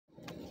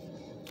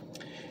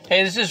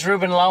Hey, this is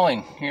Ruben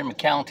Lowing here in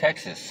McAllen,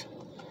 Texas.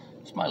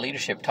 It's my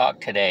leadership talk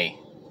today.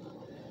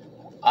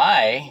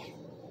 I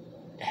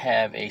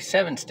have a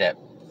 7-step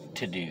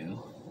to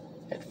do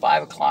at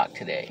 5 o'clock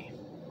today.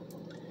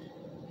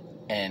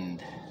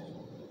 And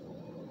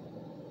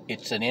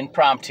it's an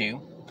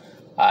impromptu.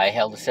 I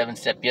held a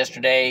 7-step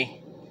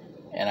yesterday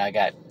and I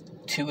got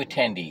 2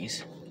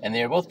 attendees and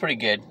they're both pretty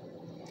good.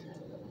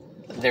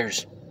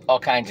 There's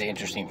all kinds of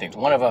interesting things.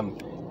 One of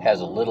them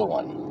has a little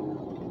one.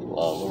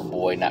 Well, a little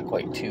boy, not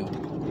quite 2,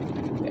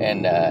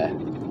 and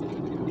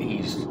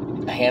he's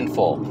a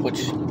handful, which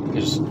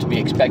is to be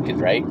expected,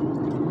 right?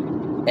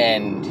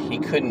 And he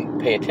couldn't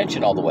pay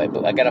attention all the way,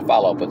 but I got to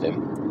follow up with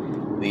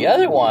him. The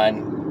other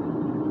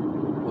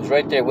one was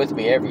right there with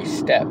me every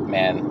step,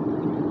 man,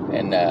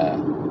 and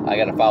I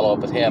got to follow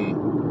up with him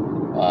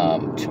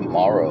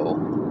tomorrow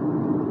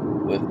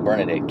with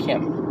Bernadette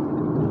Kim,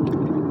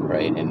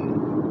 right?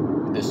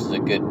 And this is a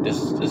good. This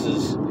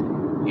is.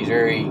 He's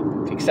very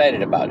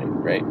excited about it,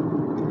 right?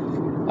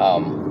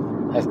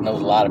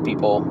 Knows a lot of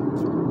people,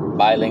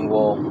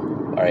 bilingual.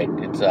 All right,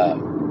 it's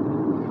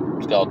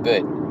all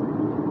good,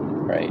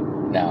 right?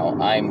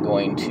 Now I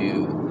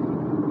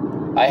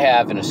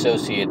have an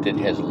associate that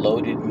has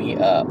loaded me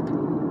up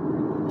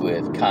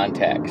with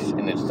contacts,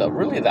 and it's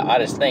really the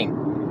oddest thing.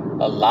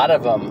 A lot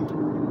of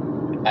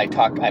them, I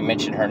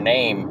mention her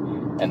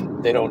name,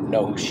 and they don't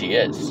know who she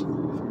is,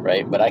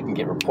 right? But I can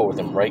get rapport with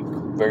them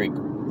very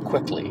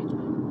quickly.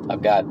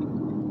 I've got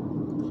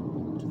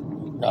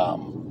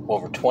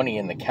over 20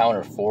 in the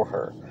counter for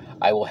her.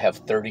 I will have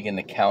 30 in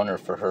the counter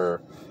for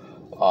her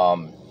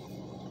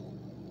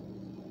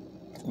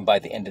by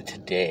the end of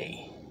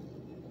today.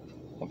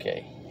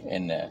 Okay,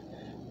 and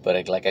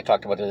but like I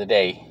talked about the other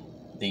day,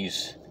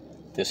 this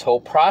whole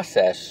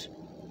process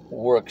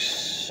works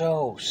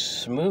so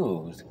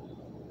smooth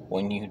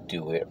when you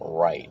do it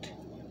right.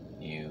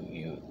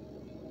 You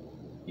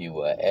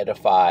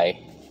edify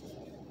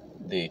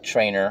the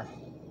trainer.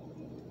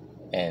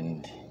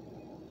 And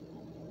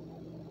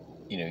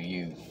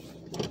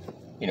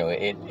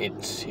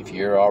it's if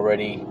you're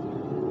already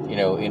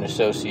an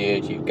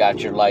associate, you've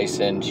got your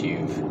license,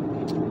 you've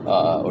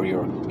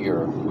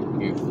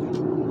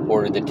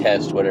ordered the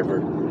test,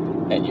 whatever,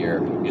 and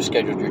you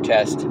scheduled your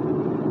test,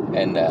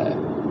 and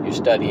you're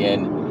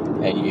studying,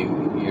 and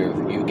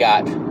you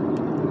got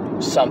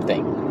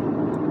something,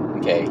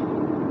 okay,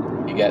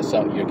 you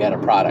got a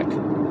product,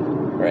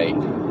 right?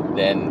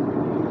 Then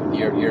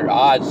your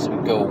odds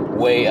go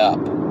way up.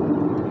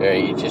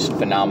 Very just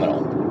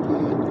phenomenal.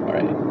 All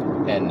right,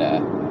 and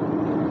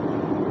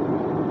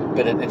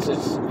but it's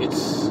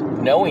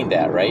knowing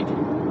that, right?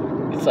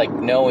 It's like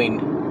knowing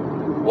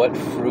what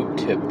fruit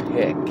to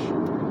pick.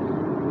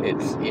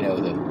 It's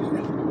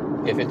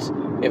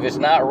if it's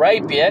not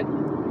ripe yet,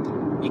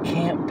 you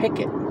can't pick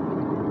it.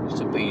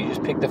 So, but you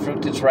just pick the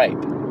fruit that's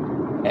ripe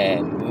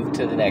and move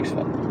to the next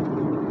one.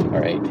 All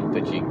right,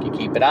 but you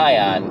keep an eye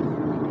on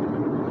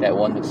that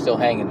one that's still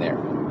hanging there.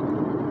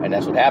 And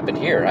that's what happened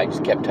here. I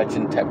just kept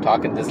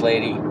talking to this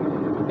lady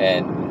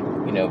and,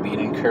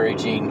 being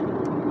encouraging.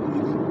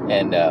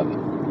 And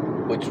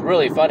what's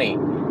really funny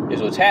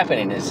is what's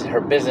happening is her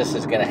business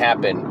is going to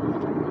happen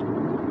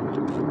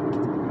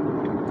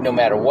no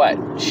matter what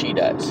she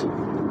does.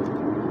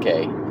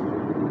 Okay?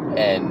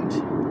 And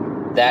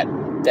that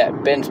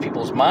bends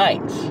people's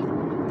minds.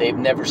 They've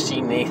never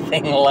seen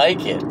anything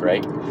like it,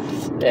 right?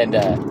 And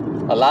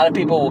a lot of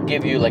people will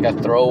give you like a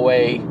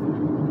throwaway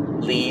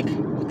lead.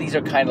 These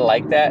are kind of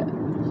like that,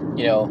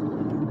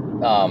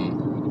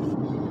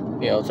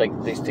 it's like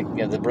they stick,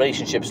 the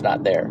relationship's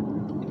not there.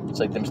 It's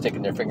like them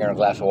sticking their finger in a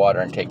glass of water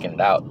and taking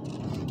it out.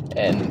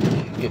 And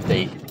if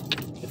they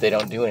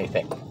don't do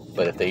anything,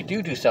 but if they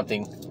do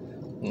something,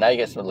 now you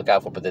got something to look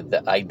out for. But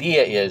the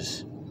idea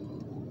is,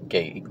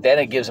 okay, then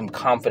it gives them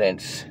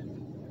confidence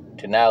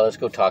to now let's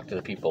go talk to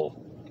the people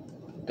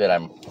that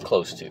I'm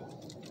close to.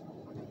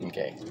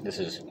 Okay,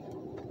 this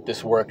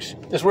works.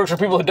 This works for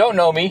people who don't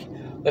know me.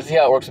 Let's see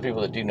how it works for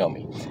people that do know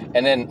me.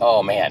 And then,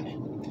 oh man,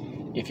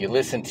 if you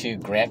listen to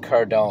Grant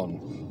Cardone,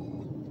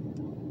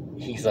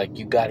 he's like,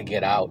 you got to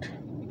get out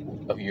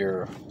of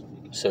your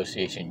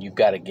association. You've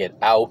got to get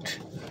out.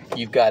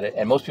 You've got to,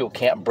 and most people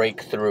can't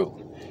break through.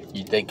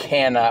 They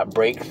cannot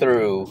break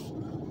through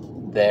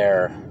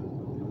their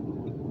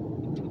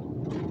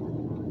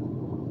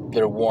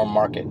warm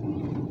market,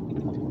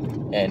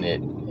 and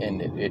it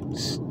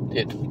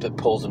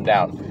pulls them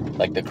down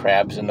like the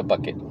crabs in the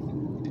bucket.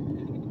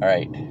 All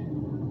right.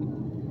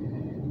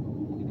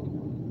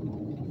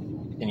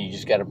 And you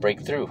just got to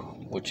break through,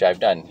 which I've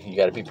done. You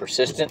got to be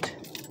persistent,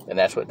 and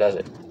that's what does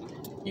it.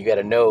 You got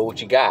to know what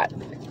you got,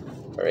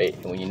 all right?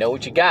 And when you know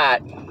what you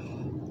got,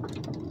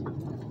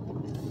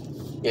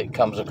 it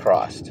comes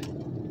across,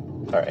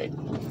 all right?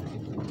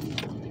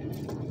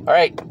 All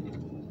right,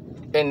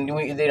 and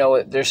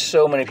there's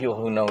so many people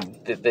who know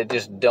that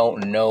just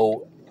don't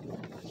know.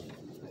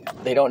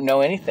 They don't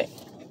know anything.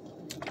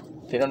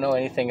 They don't know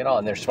anything at all,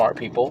 and they're smart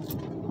people.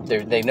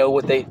 They know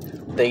what they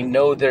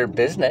know their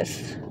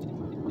business.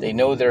 They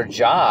know their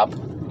job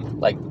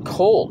like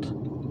cold,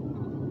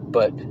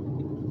 but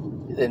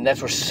and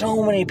that's where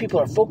so many people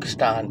are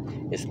focused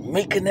on, is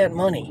making that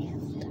money,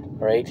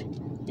 right?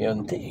 You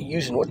know,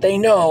 using what they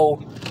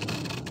know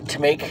to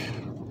make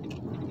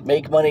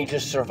money to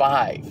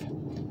survive,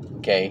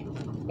 okay?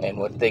 And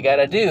what they got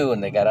to do,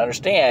 and they got to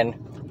understand,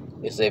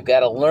 is they've got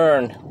to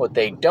learn what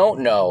they don't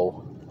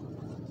know,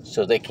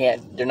 so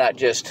they're not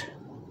just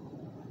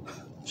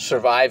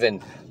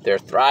surviving, they're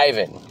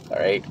thriving, all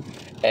right?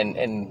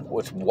 And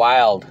what's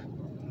wild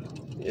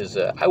is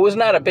I was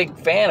not a big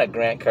fan of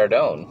Grant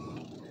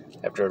Cardone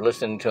after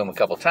listening to him a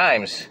couple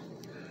times,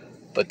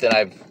 but then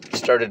I've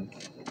started,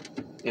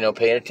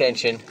 paying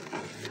attention,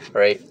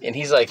 right? And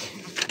he's like,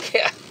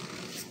 yeah,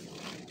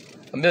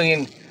 a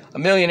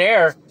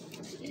millionaire.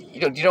 You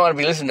don't want to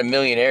be listening to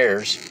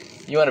millionaires.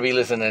 You want to be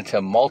listening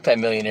to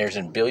multimillionaires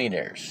and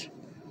billionaires,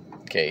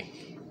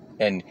 okay?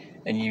 And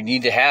you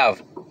need to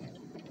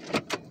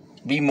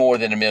be more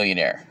than a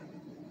millionaire,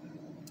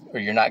 or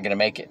you're not going to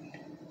make it.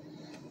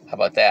 How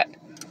about that?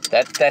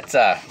 That's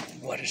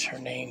what is her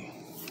name?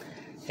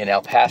 In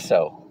El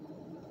Paso.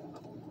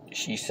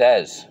 She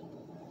says,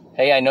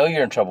 hey, I know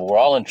you're in trouble. We're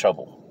all in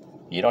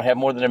trouble. You don't have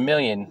more than $1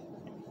 million,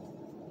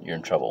 you're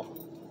in trouble.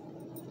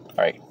 All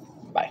right.